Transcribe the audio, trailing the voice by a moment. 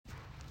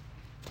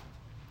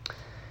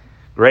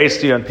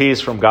Grace to you and peace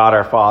from God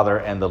our Father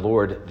and the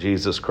Lord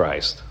Jesus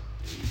Christ.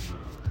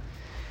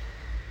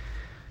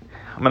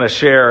 I'm going to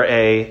share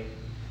a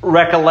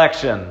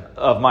recollection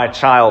of my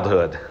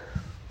childhood.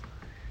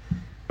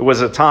 It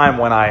was a time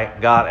when I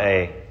got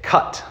a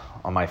cut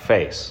on my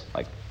face,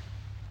 like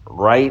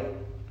right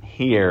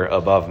here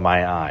above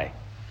my eye.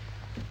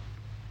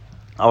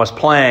 I was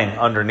playing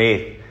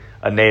underneath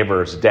a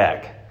neighbor's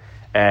deck,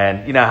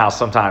 and you know how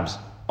sometimes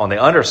on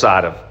the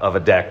underside of a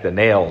deck, the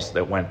nails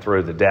that went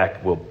through the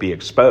deck will be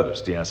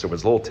exposed. So there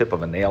was a little tip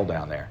of a nail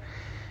down there.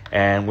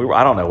 And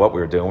I don't know what we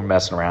were doing. We were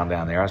messing around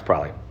down there. I was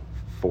probably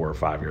 4 or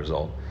 5 years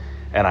old.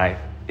 And I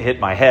hit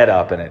my head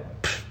up and it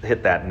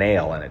hit that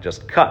nail and it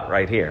just cut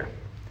right here.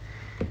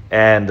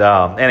 And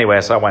anyway,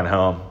 so I went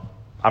home.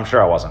 I'm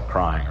sure I wasn't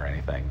crying or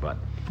anything, but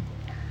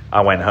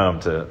I went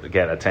home to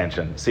get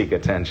attention, seek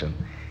attention.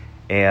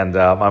 And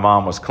my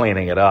mom was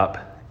cleaning it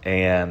up.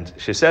 And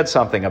she said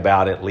something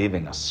about it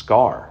leaving a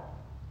scar.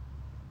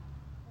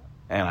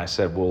 And I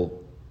said, well,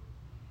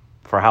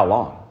 for how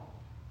long?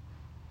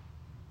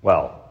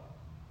 Well,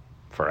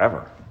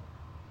 forever.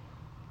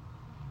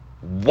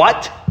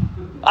 What?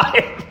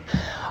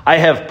 I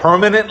have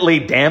permanently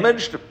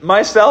damaged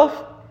myself?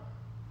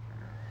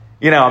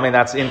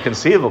 That's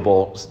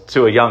inconceivable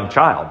to a young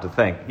child to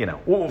think,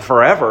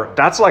 forever.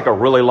 That's like a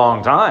really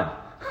long time.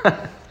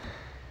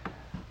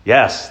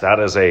 Yes, that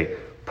is a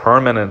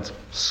permanent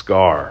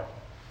scar.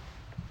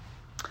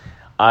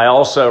 I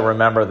also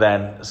remember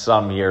then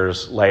some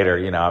years later,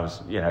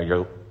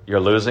 you're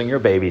losing your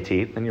baby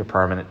teeth and your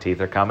permanent teeth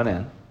are coming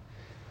in.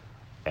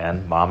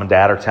 And mom and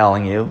dad are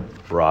telling you,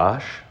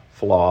 brush,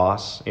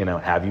 floss,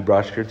 have you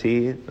brushed your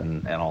teeth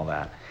and all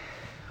that.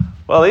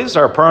 Well, these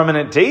are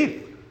permanent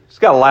teeth. It's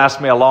got to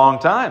last me a long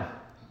time.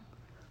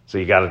 So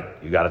you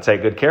got to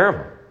take good care of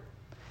them.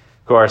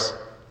 Of course,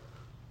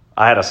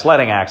 I had a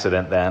sledding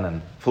accident then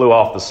and flew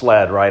off the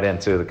sled right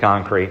into the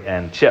concrete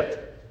and chipped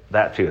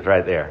that tooth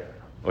right there.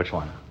 Which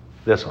one?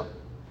 This one.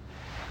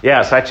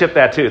 Yes, I chipped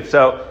that tooth.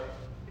 So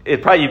you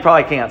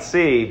probably can't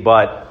see,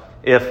 but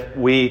if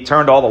we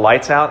turned all the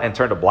lights out and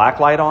turned a black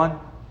light on,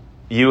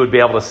 you would be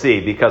able to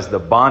see because the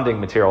bonding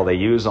material they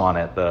use on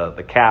it,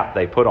 the cap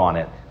they put on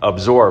it,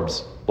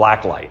 absorbs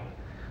black light.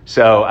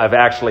 So I've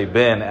actually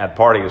been at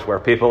parties where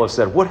people have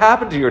said, "What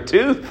happened to your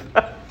tooth?"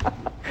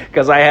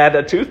 Because I had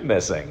a tooth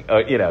missing,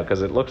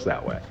 because it looks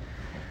that way.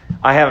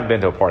 I haven't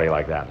been to a party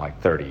like that in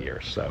like 30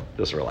 years, so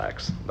just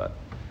relax. But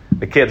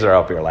the kids are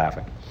up here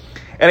laughing.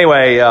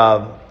 Anyway,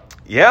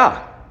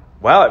 yeah.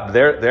 Well,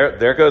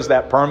 there goes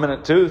that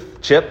permanent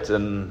tooth, chipped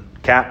and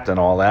capped and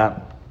all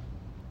that.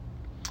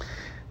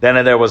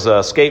 Then there was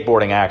a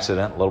skateboarding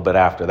accident a little bit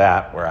after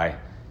that where I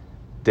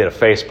did a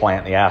face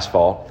plant in the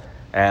asphalt,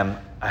 and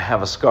I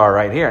have a scar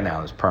right here now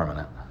that's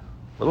permanent.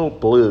 A little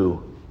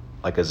blue,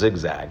 like a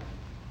zigzag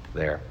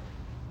there.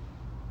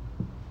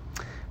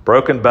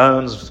 Broken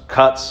bones,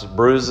 cuts,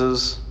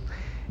 bruises.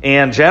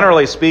 And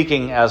generally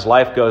speaking, as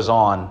life goes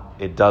on,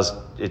 it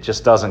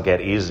just doesn't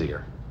get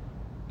easier.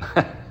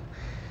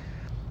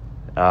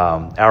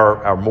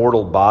 Our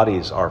mortal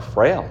bodies are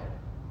frail.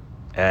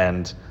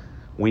 And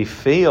we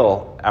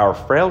feel our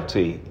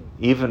frailty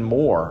even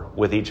more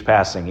with each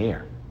passing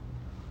year.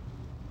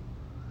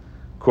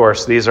 Of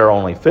course, these are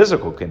only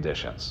physical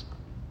conditions.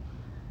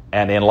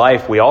 And in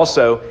life, we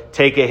also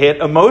take a hit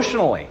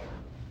emotionally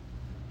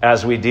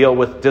as we deal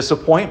with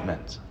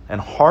disappointment and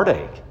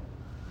heartache.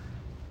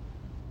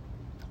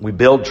 We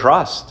build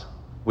trust.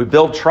 We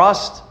build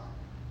trust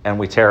and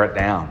we tear it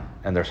down,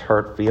 and there's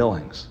hurt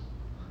feelings.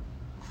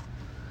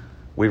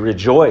 We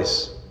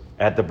rejoice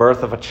at the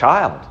birth of a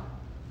child,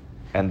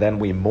 and then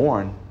we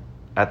mourn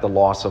at the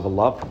loss of a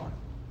loved one.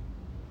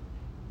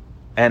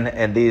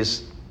 And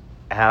these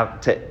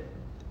have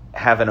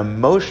an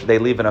emotion, they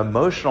leave an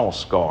emotional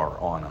scar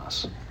on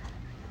us.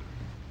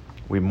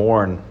 We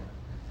mourn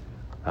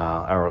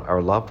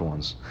our loved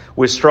ones.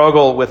 We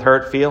struggle with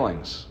hurt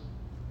feelings,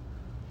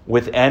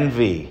 with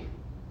envy,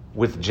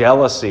 with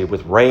jealousy,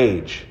 with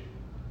rage,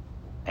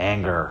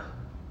 anger,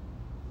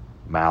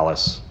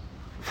 malice,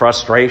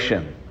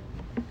 frustration.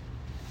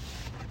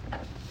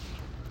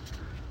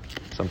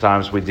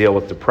 Sometimes we deal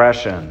with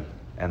depression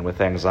and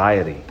with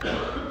anxiety.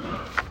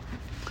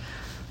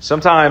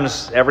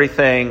 Sometimes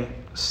everything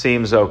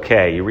seems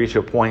okay. You reach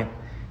a point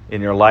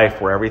in your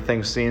life where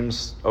everything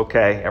seems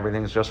okay.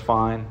 Everything's just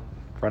fine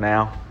for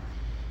now.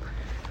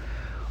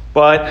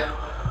 But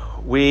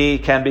we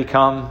can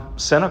become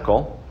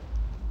cynical,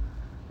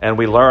 and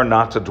we learn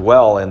not to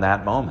dwell in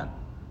that moment,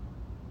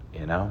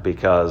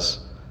 because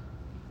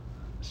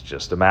it's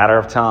just a matter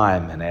of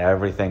time and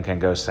everything can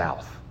go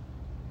south.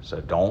 So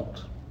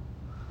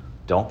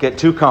don't get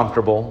too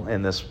comfortable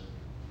in this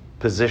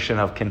position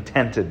of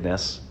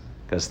contentedness,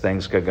 because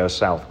things could go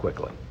south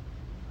quickly.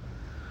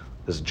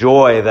 This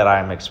joy that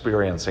I'm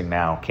experiencing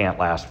now can't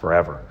last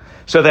forever.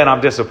 So then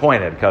I'm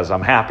disappointed because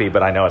I'm happy,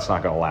 but I know it's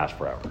not going to last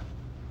forever.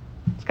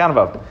 It's kind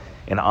of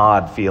an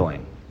odd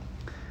feeling.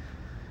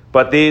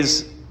 But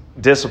these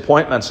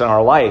disappointments in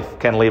our life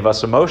can leave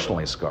us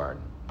emotionally scarred.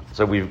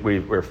 So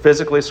we're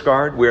physically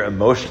scarred, we're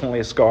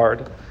emotionally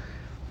scarred.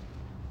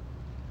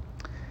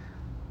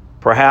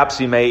 Perhaps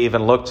you may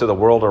even look to the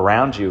world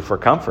around you for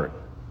comfort.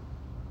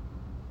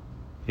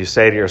 You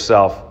say to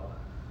yourself,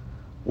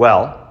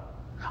 well,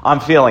 I'm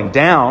feeling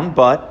down,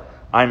 but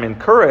I'm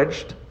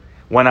encouraged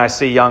when I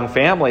see young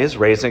families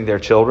raising their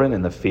children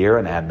in the fear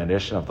and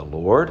admonition of the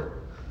Lord.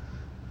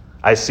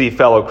 I see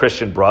fellow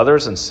Christian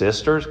brothers and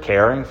sisters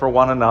caring for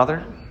one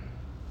another.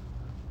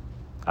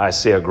 I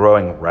see a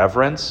growing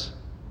reverence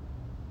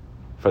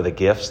for the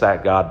gifts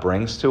that God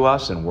brings to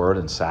us in word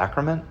and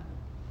sacrament.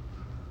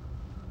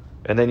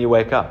 And then you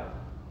wake up.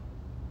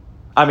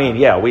 I mean,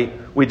 yeah,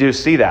 we do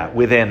see that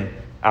within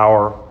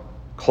our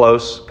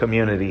close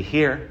community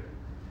here.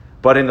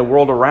 But in the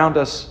world around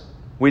us,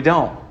 we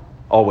don't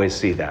always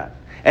see that.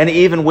 And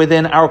even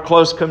within our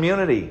close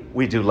community,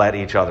 we do let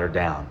each other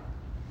down.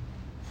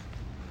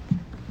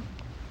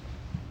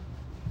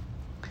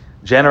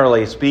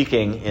 Generally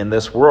speaking, in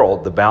this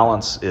world, the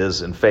balance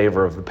is in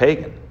favor of the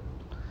pagan.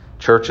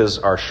 Churches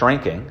are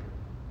shrinking,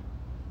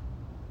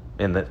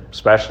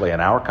 especially in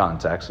our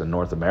context in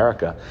North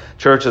America.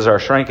 Churches are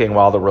shrinking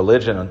while the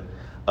religion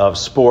of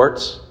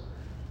sports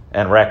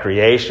and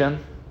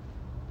recreation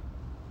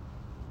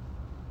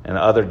and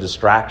other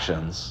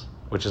distractions,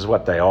 which is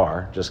what they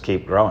are, just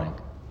keep growing.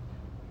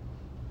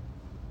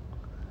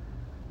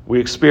 We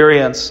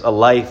experience a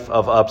life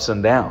of ups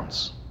and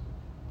downs,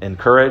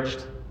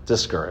 encouraged,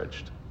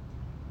 discouraged.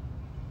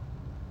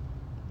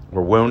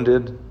 We're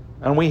wounded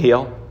and we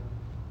heal,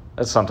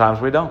 and sometimes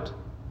we don't.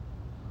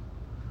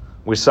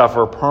 We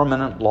suffer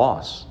permanent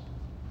loss,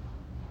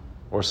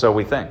 or so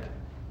we think.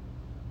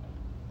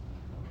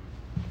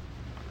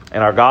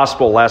 In our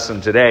gospel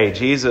lesson today,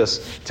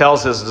 Jesus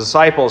tells his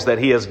disciples that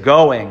he is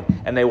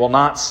going and they will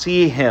not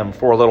see him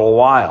for a little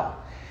while.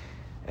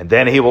 And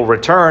then he will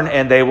return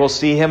and they will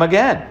see him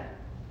again.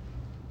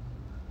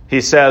 He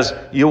says,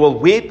 you will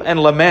weep and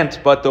lament,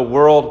 but the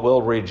world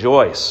will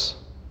rejoice.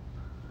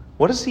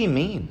 What does he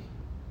mean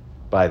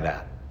by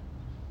that?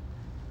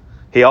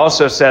 He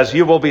also says,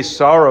 you will be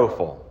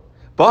sorrowful,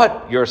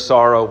 but your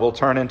sorrow will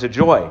turn into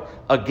joy.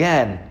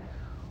 Again,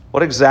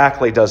 what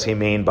exactly does he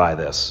mean by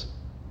this?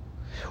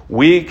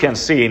 We can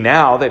see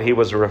now that he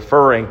was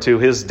referring to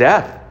his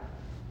death.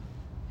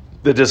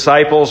 The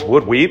disciples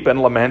would weep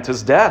and lament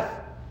his death.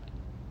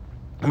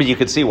 I mean, you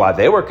could see why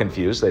they were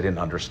confused. They didn't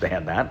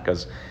understand that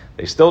because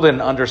they still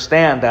didn't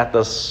understand that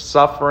the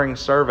suffering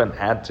servant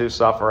had to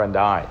suffer and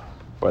die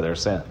for their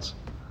sins.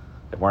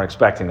 They weren't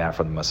expecting that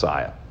from the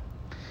Messiah.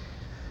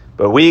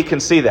 But we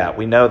can see that.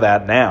 We know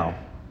that now.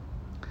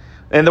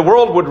 And the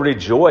world would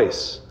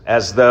rejoice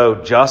as though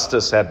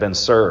justice had been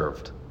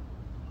served.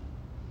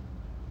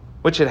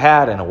 Which it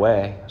had in a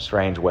way, a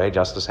strange way.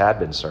 Justice had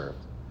been served.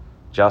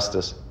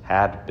 Justice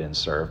had been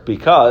served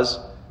because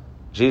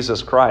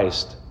Jesus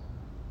Christ,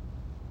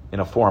 in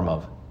a form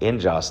of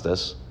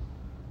injustice,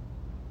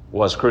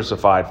 was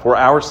crucified for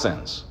our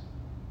sins,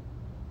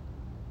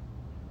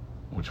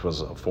 which was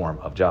a form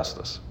of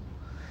justice.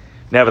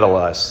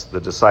 Nevertheless,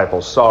 the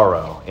disciples'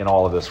 sorrow in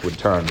all of this would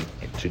turn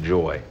to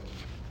joy.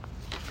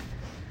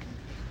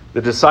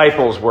 The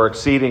disciples were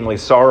exceedingly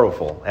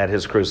sorrowful at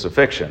his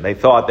crucifixion. They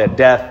thought that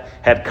death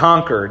had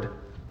conquered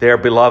their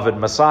beloved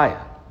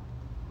Messiah.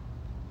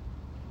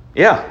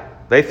 Yeah,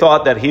 they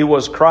thought that he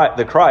was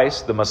the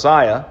Christ, the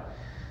Messiah.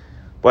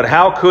 But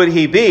how could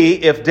he be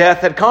if death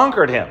had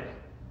conquered him?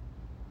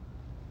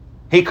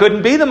 He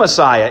couldn't be the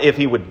Messiah if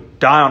he would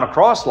die on a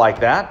cross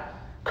like that.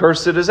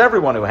 Cursed is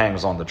everyone who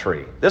hangs on the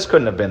tree. This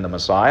couldn't have been the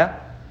Messiah.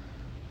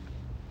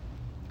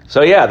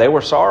 So yeah, they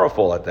were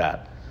sorrowful at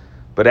that.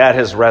 But at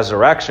his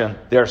resurrection,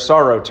 their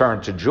sorrow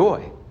turned to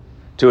joy,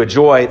 to a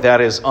joy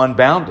that is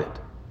unbounded.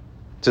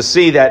 To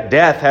see that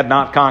death had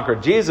not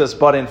conquered Jesus,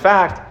 but in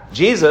fact,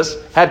 Jesus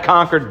had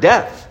conquered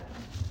death.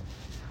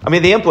 I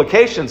mean, the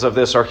implications of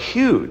this are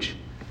huge.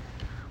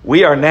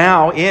 We are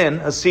now in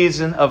a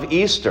season of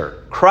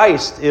Easter.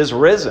 Christ is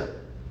risen.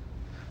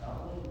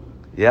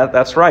 Yeah,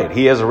 that's right.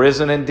 He is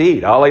risen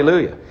indeed.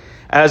 Hallelujah.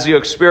 As you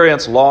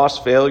experience loss,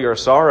 failure,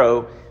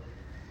 sorrow,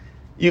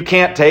 you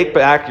can't take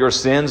back your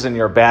sins and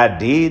your bad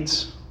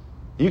deeds.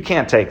 You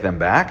can't take them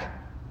back.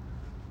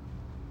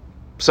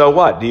 So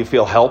what? Do you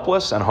feel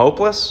helpless and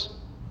hopeless?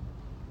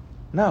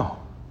 No,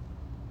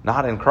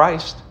 not in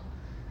Christ.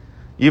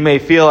 You may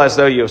feel as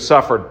though you have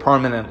suffered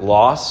permanent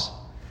loss,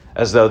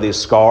 as though these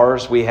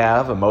scars we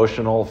have,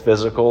 emotional,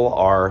 physical,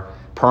 are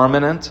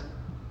permanent.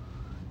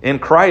 In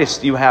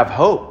Christ, you have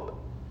hope.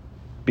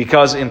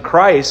 Because in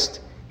Christ,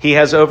 he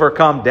has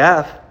overcome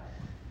death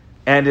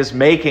and is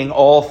making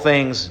all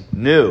things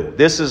new.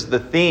 This is the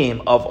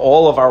theme of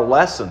all of our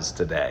lessons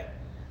today.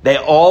 They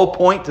all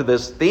point to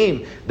this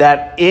theme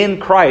that in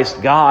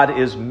Christ, God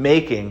is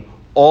making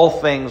all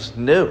things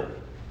new.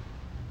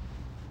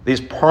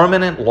 These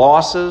permanent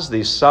losses,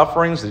 these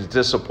sufferings, these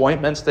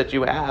disappointments that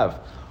you have,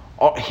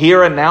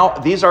 here and now,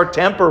 these are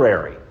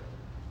temporary.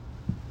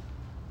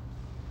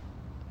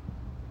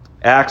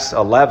 Acts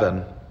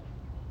 11,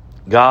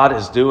 God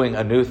is doing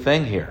a new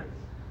thing here.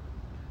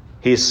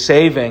 He's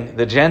saving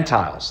the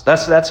Gentiles.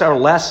 That's our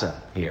lesson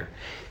here.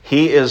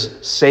 He is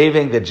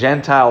saving the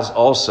Gentiles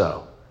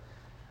also.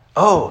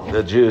 Oh,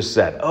 the Jews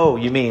said, oh,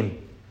 you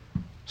mean,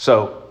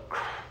 so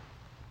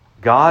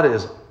God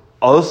is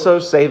also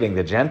saving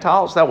the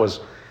Gentiles? That was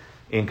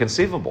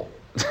inconceivable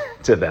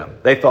to them.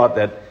 They thought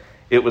that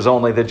it was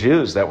only the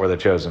Jews that were the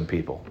chosen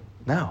people.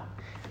 No,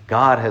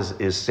 God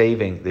is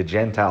saving the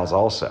Gentiles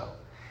also.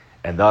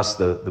 And thus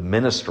the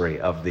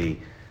ministry of the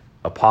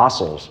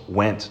apostles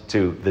went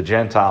to the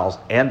Gentiles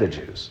and the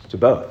Jews, to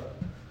both.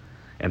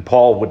 And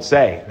Paul would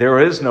say, there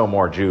is no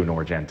more Jew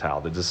nor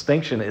Gentile. The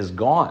distinction is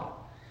gone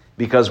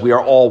because we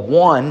are all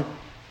one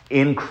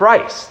in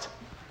Christ.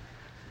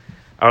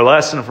 Our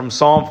lesson from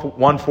Psalm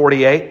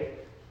 148,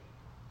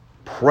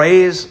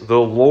 praise the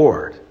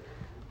Lord.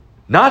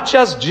 Not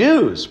just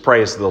Jews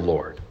praise the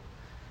Lord,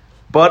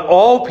 but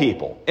all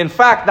people. In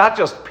fact, not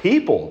just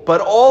people,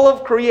 but all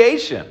of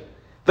creation.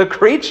 The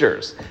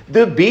creatures,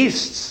 the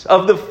beasts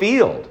of the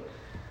field,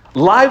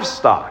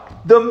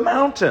 livestock, the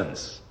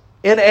mountains,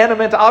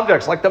 inanimate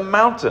objects like the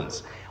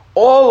mountains,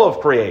 all of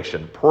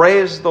creation,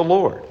 praise the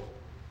Lord.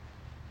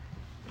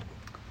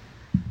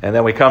 And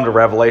then we come to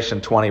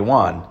Revelation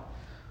 21.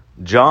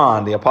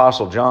 John, the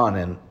Apostle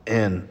John,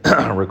 in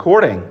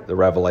recording the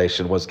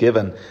Revelation, was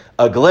given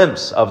a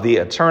glimpse of the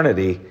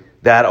eternity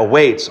that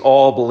awaits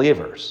all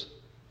believers.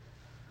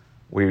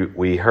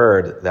 We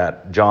heard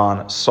that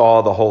John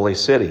saw the holy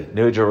city,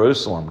 New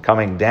Jerusalem,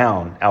 coming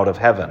down out of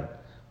heaven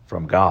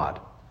from God.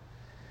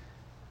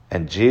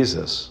 And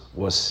Jesus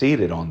was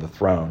seated on the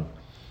throne.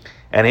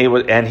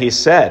 And he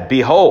said,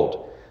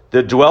 behold,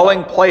 the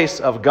dwelling place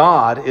of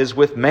God is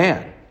with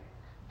man.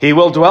 He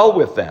will dwell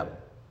with them,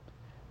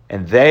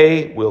 and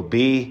they will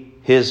be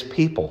his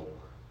people.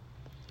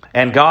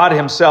 And God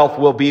himself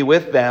will be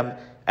with them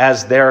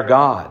as their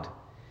God.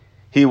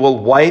 He will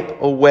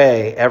wipe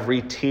away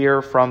every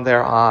tear from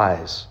their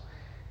eyes,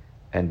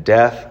 and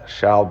death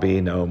shall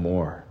be no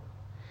more.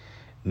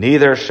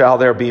 Neither shall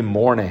there be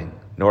mourning,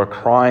 nor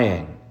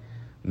crying,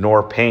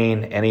 nor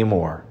pain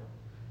anymore,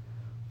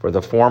 for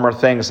the former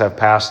things have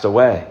passed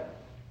away.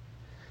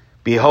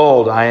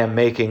 Behold, I am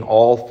making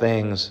all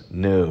things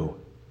new.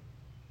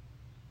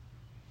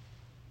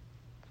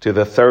 To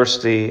the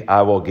thirsty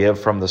I will give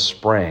from the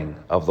spring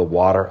of the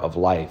water of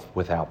life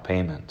without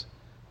payment.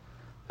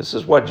 This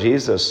is what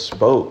Jesus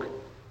spoke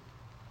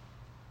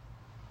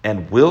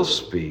and will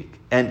speak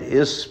and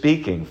is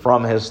speaking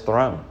from his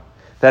throne,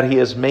 that he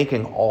is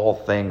making all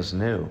things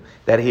new,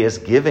 that he is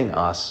giving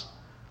us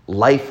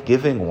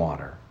life-giving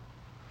water.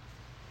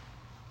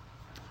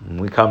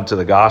 And we come to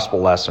the gospel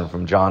lesson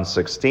from John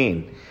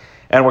 16,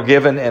 and we're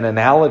given an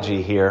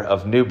analogy here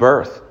of new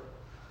birth.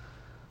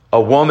 A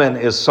woman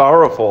is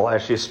sorrowful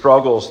as she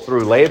struggles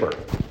through labor,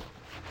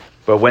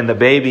 but when the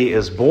baby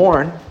is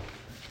born,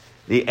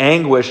 the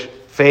anguish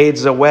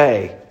fades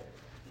away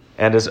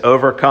and is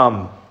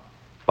overcome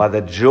by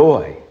the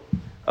joy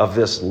of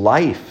this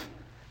life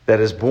that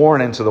is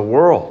born into the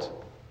world.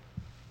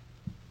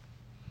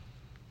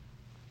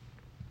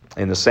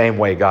 In the same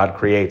way, God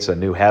creates a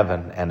new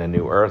heaven and a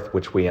new earth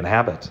which we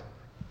inhabit.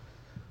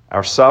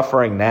 Our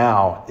suffering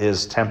now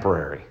is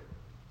temporary.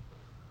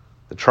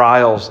 The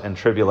trials and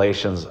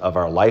tribulations of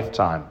our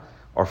lifetime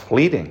are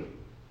fleeting.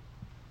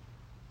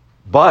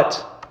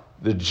 But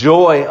the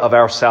joy of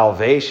our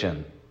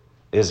salvation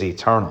is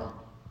eternal.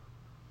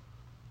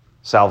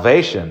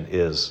 Salvation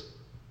is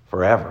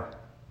forever.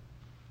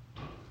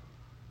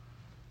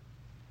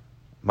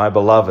 My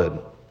beloved,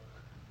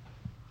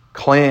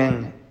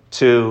 cling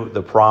to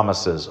the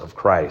promises of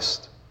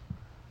Christ.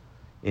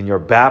 In your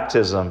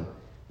baptism,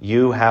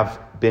 you have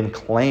been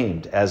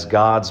claimed as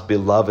God's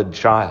beloved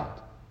child.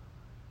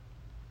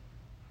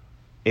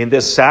 In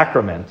this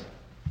sacrament,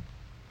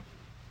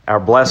 our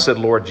blessed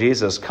Lord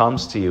Jesus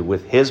comes to you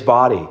with his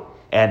body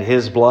and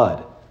his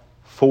blood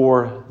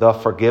for the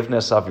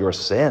forgiveness of your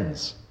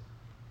sins.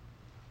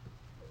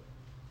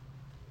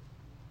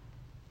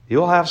 You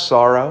will have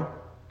sorrow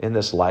in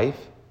this life.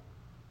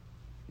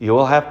 You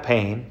will have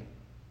pain.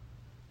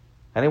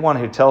 Anyone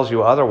who tells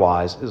you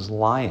otherwise is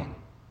lying.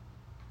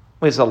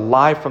 It's a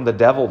lie from the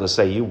devil to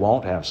say you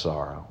won't have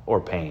sorrow or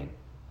pain.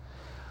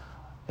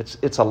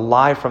 It's a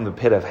lie from the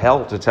pit of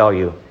hell to tell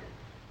you,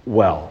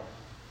 well,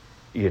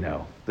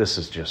 this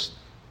is just,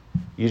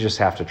 you just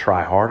have to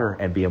try harder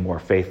and be a more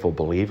faithful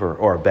believer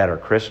or a better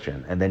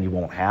Christian, and then you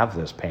won't have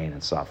this pain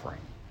and suffering.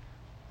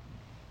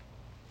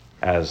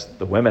 As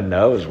the women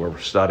know, as we're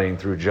studying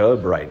through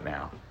Job right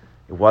now,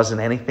 it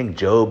wasn't anything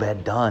Job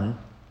had done.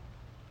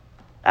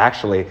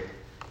 Actually,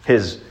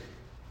 his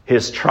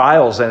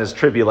trials and his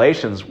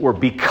tribulations were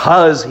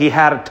because he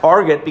had a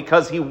target,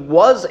 because he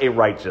was a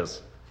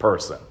righteous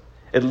person,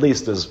 at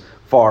least as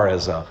far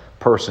as a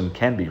person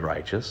can be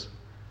righteous.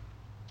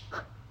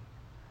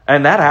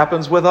 And that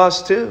happens with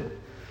us too.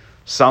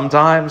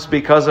 Sometimes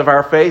because of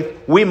our faith,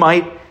 we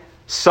might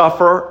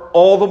suffer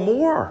all the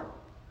more.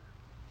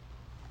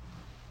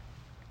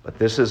 But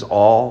this is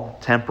all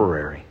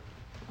temporary.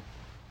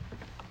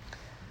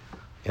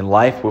 In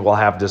life, we will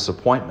have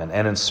disappointment.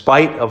 And in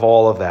spite of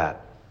all of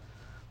that,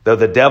 though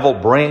the devil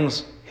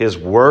brings his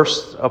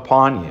worst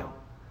upon you,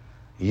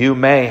 you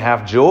may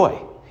have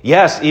joy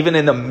Yes, even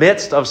in the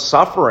midst of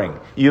suffering,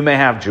 you may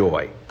have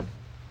joy.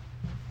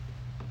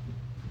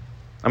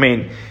 I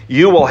mean,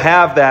 you will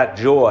have that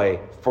joy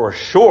for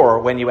sure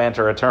when you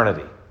enter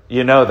eternity.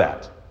 You know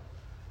that.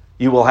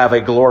 You will have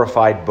a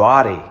glorified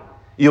body.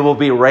 You will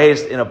be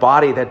raised in a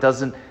body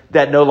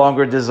that no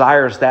longer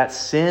desires that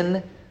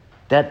sin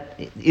that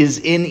is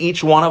in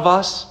each one of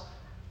us.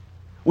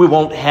 We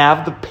won't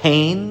have the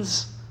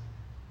pains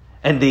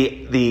and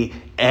the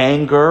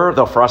anger,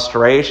 the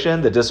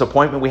frustration, the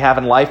disappointment we have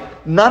in life.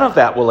 None of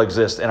that will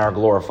exist in our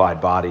glorified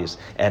bodies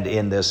and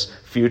in this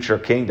future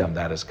kingdom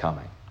that is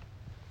coming.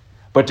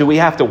 But do we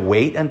have to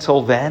wait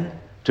until then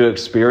to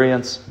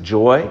experience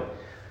joy?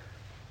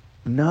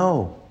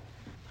 No.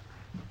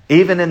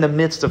 Even in the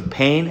midst of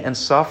pain and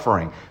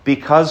suffering,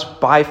 because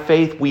by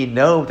faith we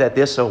know that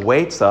this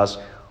awaits us,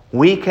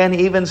 we can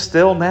even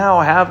still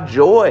now have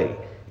joy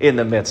in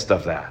the midst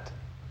of that.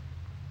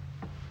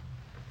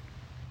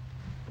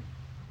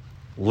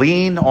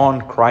 Lean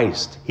on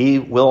Christ. He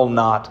will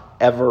not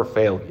ever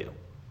fail you.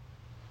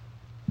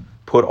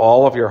 Put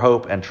all of your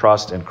hope and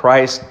trust in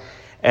Christ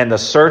and the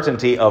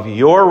certainty of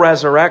your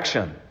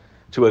resurrection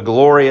to a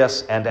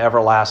glorious and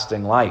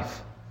everlasting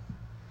life.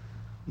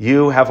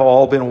 You have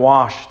all been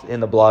washed in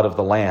the blood of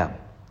the Lamb.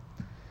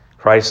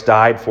 Christ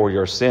died for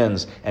your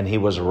sins, and he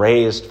was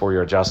raised for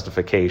your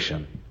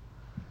justification.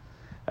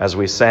 As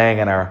we sang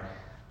in our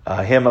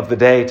hymn of the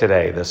day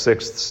today, the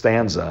 6th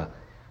stanza,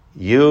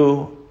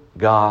 you,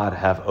 God,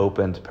 have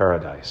opened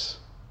paradise,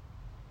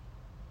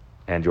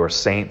 and your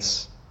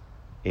saints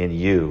in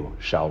you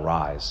shall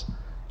rise.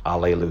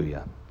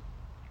 Alleluia.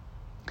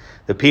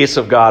 The peace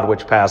of God,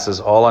 which passes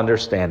all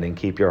understanding,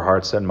 keep your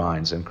hearts and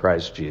minds in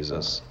Christ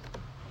Jesus.